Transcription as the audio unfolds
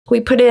We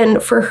put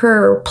in for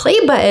her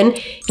play button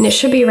and it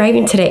should be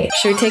arriving today.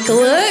 Should we take a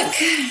look?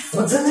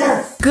 What's in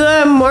there?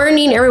 Good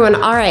morning, everyone.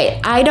 All right,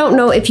 I don't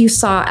know if you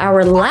saw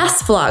our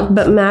last vlog,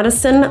 but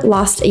Madison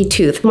lost a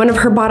tooth. One of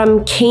her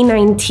bottom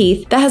canine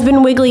teeth that has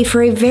been wiggly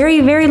for a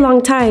very, very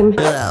long time. Look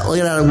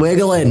at that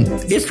wiggling.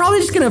 It's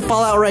probably just gonna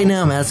fall out right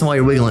now, Madison, while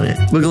you're wiggling it.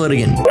 Wiggle it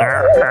again.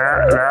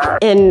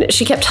 And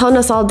she kept telling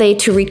us all day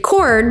to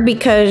record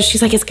because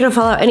she's like, it's gonna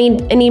fall out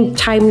any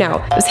time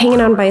now. It was hanging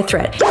on by a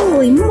thread.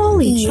 Holy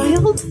moly,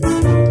 child.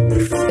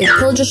 It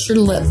pulled just your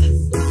lip.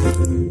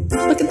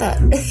 Look at that.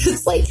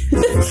 It's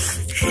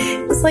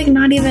like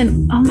not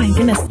even, oh my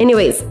goodness.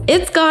 Anyways,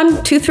 it's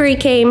gone. Tooth fairy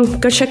came.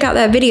 Go check out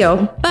that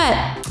video.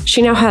 But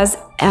she now has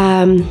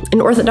an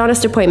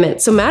orthodontist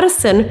appointment. So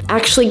Madison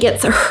actually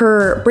gets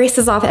her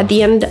braces off at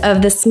the end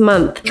of this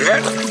month.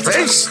 Get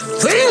this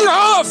thing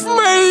off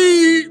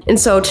me! And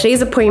so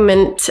today's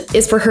appointment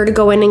is for her to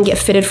go in and get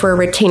fitted for a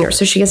retainer.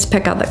 So she gets to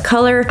pick out the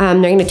color. They're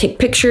gonna take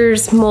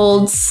pictures,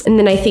 molds, and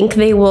then I think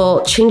they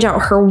will change out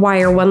her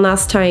wire one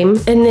last time.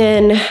 And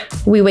then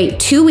we wait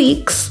 2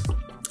 weeks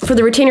for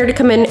the retainer to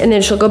come in, and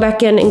then she'll go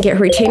back in and get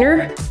her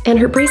retainer and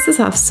her braces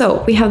off.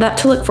 So we have that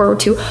to look forward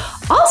to.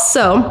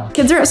 Also,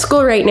 kids are at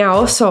school right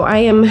now, so I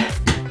am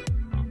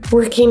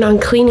working on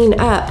cleaning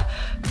up.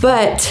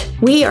 But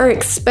we are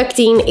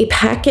expecting a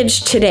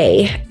package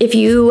today. If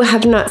you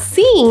have not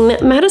seen,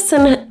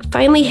 Madison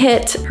finally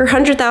hit her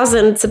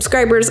 100,000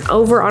 subscribers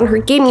over on her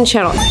gaming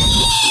channel.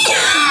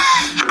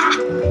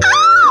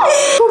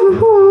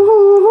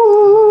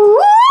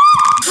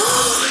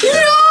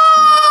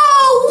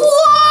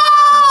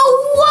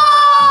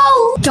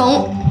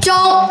 Don't!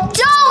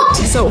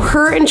 So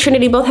her and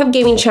Trinity both have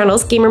gaming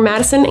channels, Gamer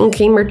Madison and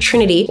Gamer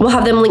Trinity. We'll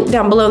have them linked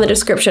down below in the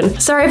description.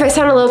 Sorry if I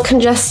sound a little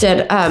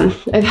congested.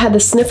 I've had the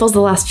sniffles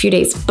the last few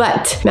days,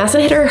 but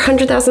Madison hit her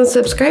 100,000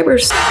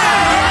 subscribers.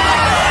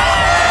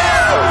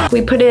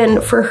 We put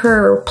in for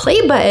her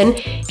play button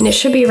and it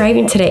should be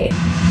arriving today.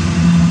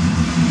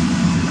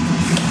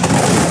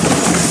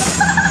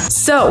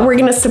 So we're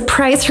gonna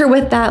surprise her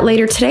with that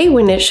later today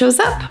when it shows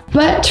up.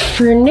 But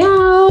for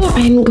now,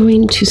 I'm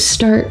going to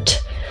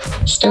start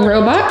the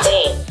robot.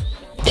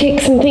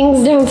 Take some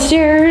things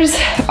downstairs.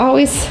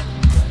 Always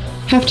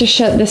have to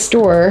shut this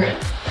door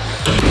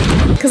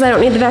because I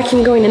don't need the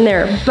vacuum going in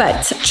there.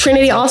 But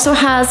Trinity also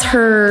has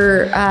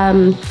her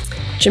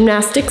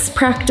gymnastics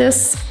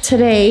practice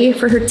today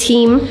for her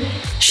team.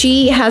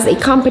 She has a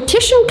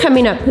competition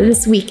coming up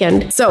this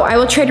weekend. So I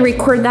will try to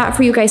record that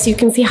for you guys so you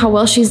can see how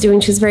well she's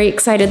doing. She's very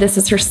excited. This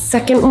is her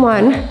second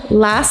one.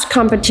 Last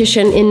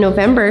competition in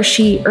November,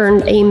 she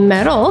earned a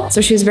medal.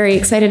 So she's very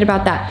excited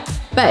about that.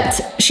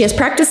 But she has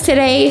practice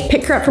today,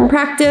 pick her up from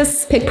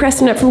practice, pick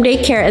Preston up from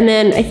daycare, and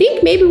then I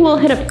think maybe we'll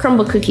hit up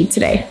Crumble Cookie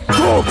today.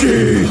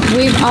 Cookie!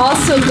 We've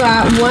also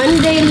got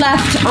 1 day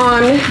left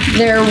on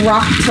their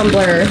rock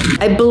tumbler.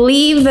 I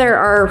believe there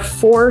are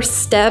 4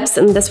 steps,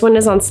 and this one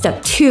is on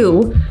step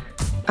 2.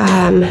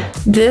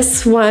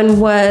 This one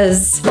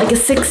was like a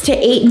 6 to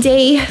 8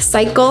 day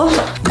cycle.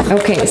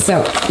 Okay,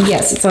 so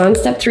yes, it's on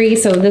step 3,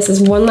 so this is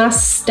one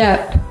last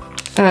step.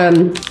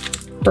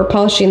 For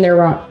polishing their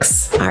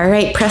rocks. All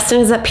right,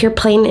 Preston is up here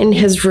playing in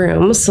his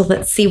room, so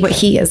let's see what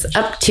he is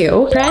up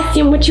to.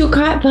 Preston, what you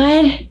got,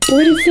 bud?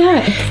 What is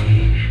that?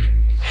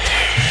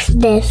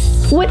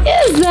 This. What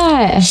is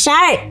that?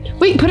 Shark.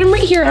 Wait, put him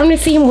right here. I want to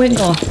see him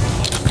wiggle.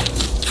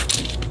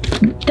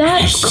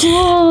 That's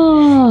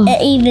cool.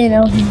 It even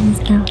opens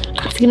his mouth.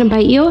 It's gonna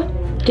bite you?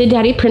 Did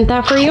Daddy print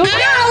that for you?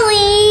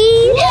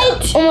 Owie!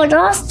 What? Oh my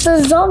gosh,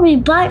 the zombie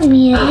bite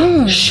me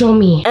again. Show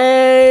me.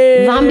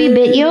 Zombie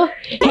bit you?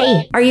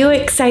 Hey, are you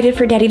excited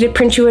for Daddy to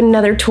print you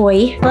another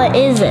toy? What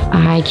is it?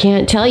 I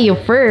can't tell you.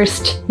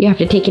 First, you have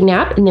to take a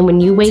nap, and then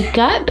when you wake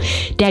up,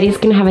 Daddy's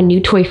gonna have a new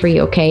toy for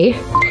you, okay?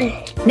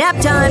 Nap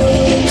time.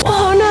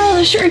 Oh no,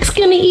 the shark's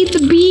gonna eat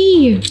the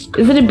bee.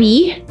 Is it a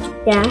bee?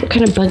 Yeah. What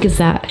kind of bug is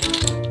that?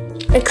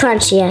 A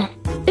crunchia.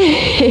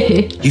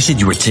 You said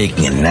you were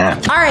taking a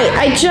nap. All right,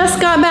 I just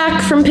got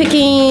back from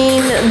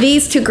picking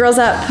these 2 girls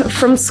up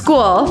from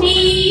school.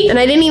 And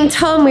I didn't even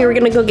tell them we were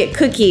gonna go get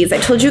cookies. I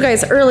told you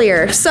guys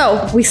earlier.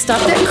 So we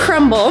stopped at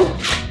Crumble.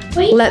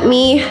 Wait. Let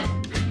me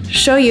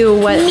show you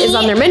what is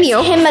on their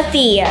menu.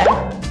 Timothy.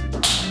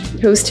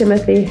 Who's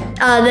Timothy?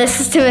 This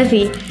is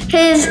Timothy.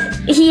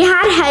 He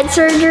had head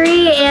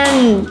surgery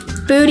and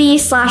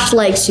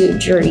booty/leg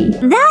surgery.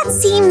 That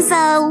seems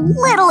a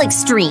little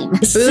extreme.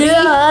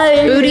 Booty/leg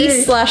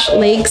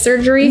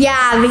surgery?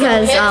 Yeah,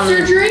 because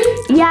surgery?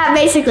 yeah,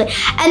 basically.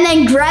 And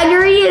then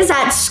Gregory is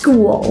at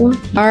school.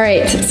 All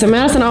right, so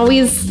Madison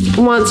always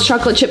wants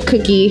chocolate chip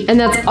cookie, and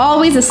that's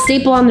always a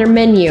staple on their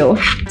menu.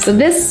 So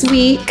this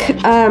week,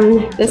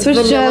 this was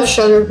Vanilla just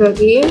sugar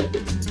cookie,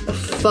 a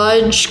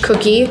fudge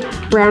cookie,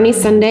 brownie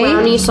sundae,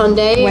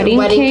 wedding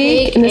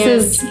cake, and this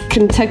is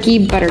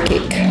Kentucky butter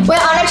cake. Wait,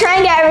 I'm gonna try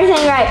and get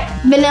everything right.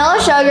 Vanilla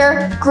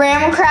sugar,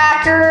 graham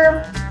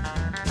cracker,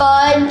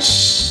 fudge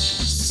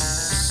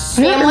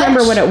sandwich. I don't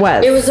remember what it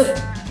was. It was a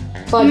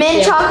fudge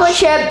mint chip. chocolate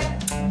chip,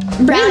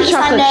 brownie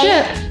chocolate sundae,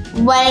 chip.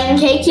 Wedding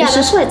cake? Yeah, It's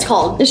that's what it's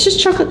called. It's just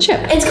chocolate chip.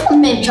 It's called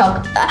mint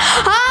chocolate.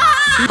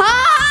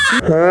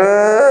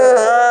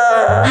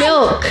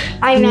 Milk.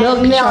 I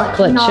know. Milk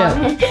chocolate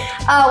chip.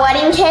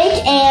 Wedding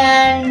cake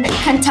and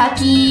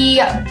Kentucky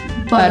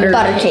butter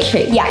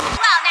cake. Yeah.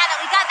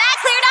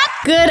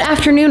 Good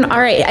afternoon. All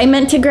right, I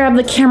meant to grab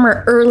the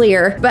camera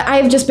earlier, but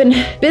I've just been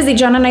busy.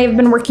 John and I have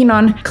been working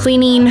on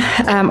cleaning,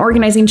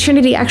 organizing.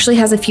 Trinity actually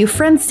has a few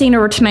friends staying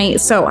over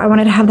tonight, so I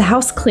wanted to have the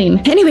house clean.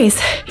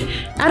 Anyways,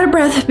 out of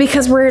breath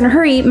because we're in a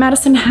hurry.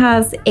 Madison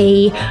has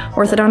a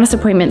orthodontist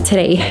appointment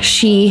today.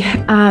 She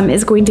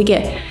is going to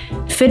get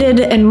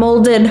fitted and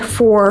molded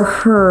for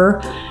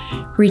her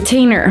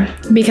retainer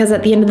because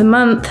at the end of the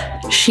month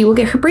she will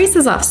get her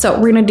braces off. So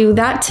we're gonna do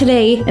that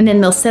today and then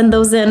they'll send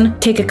those in.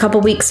 Take a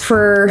couple weeks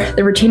for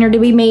the retainer to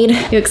be made.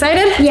 You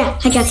excited? Yeah,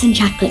 I got some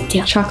chocolate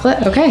too.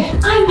 Chocolate? Okay.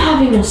 I'm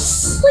having a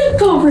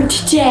sleepover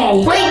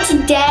today. Wait,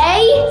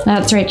 today?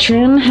 That's right,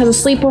 Trin has a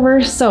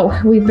sleepover. So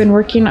we've been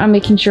working on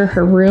making sure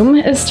her room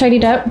is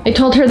tidied up. I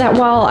told her that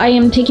while I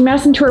am taking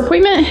Madison to her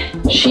appointment,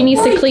 she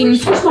needs to clean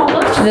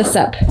this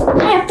up.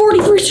 I have 40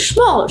 Brewster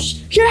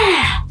Smalls.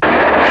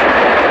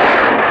 Yeah.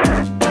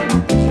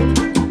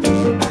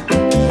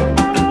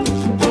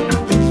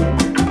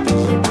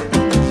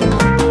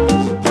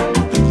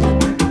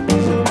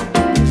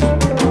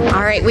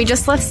 We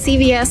just left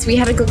CVS. We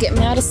had to go get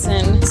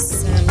Madison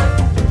some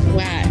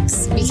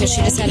wax because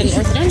she just had an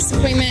orthodontist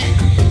appointment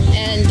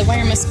and the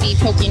wire must be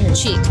poking her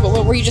cheek. But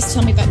what were you just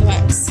telling me about the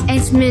wax?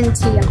 It's minty.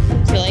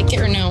 Do you like it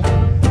or no?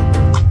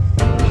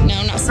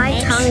 No, not so much.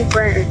 My tongue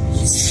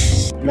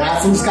burns.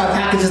 Madison's got a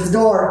package at the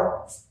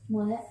door.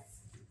 What?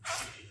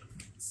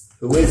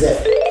 Who is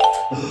it?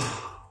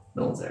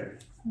 No one's there.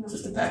 It's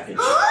just a package.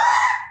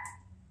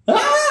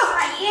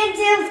 My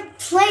YouTube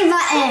play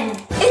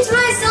button. It's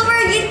my silver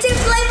YouTube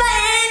play button.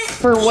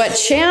 For what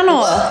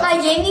channel? My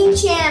gaming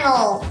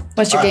channel.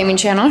 What's your gaming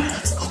channel?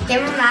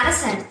 Gamer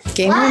Madison.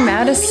 Gamer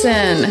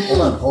Madison.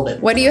 Hold on, hold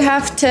it. What do you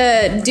have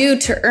to do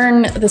to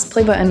earn this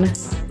play button?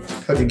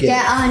 How'd you Get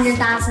get?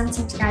 100,000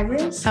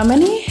 subscribers. How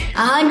many?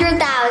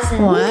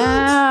 100,000.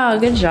 Wow,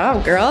 good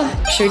job, girl.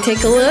 Should we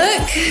take a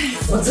look?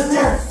 What's in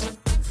there?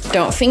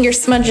 Don't finger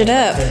smudge it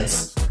up.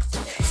 This.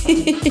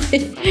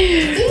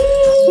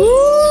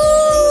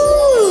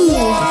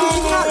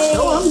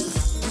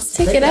 Let's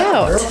take it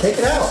out. Girl, take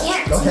it out.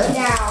 Can't Go ahead. take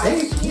it out.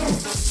 Hey,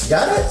 you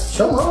got it?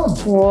 Show mom.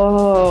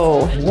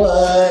 Whoa.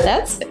 What?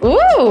 That's,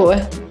 ooh.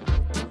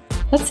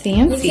 That's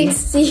fancy.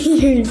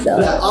 See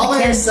yourself. Yeah, all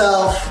by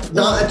herself,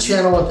 not a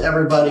channel with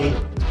everybody.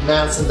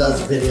 Madison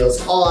does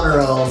videos all on her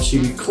own. She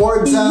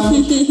records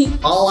them.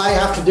 All I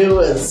have to do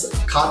is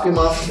copy them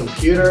off the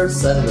computer,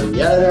 send them to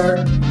the editor,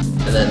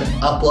 and then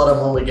upload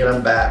them when we get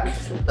them back.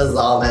 This is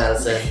all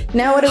Madison.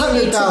 Now what do we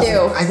need to 100,000.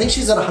 do? I think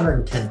she's at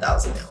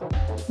 110,000 now.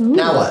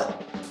 Now what?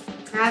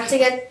 I have to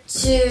get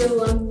to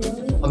 1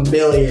 million. 1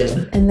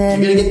 million. And then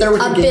You're gonna get there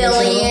with A your gaming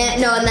channel?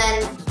 billion. No, and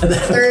then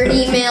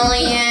 30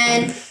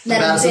 million. Then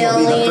Madison a will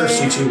be the billion.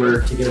 first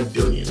YouTuber to get 1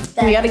 billion.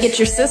 we gotta get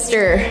your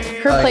sister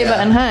her Oh, play yeah.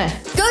 button, huh?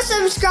 Go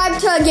subscribe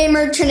to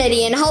Gamer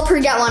Trinity and help her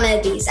get one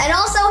of these. And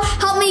also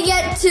help me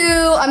get to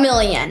 1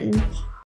 million.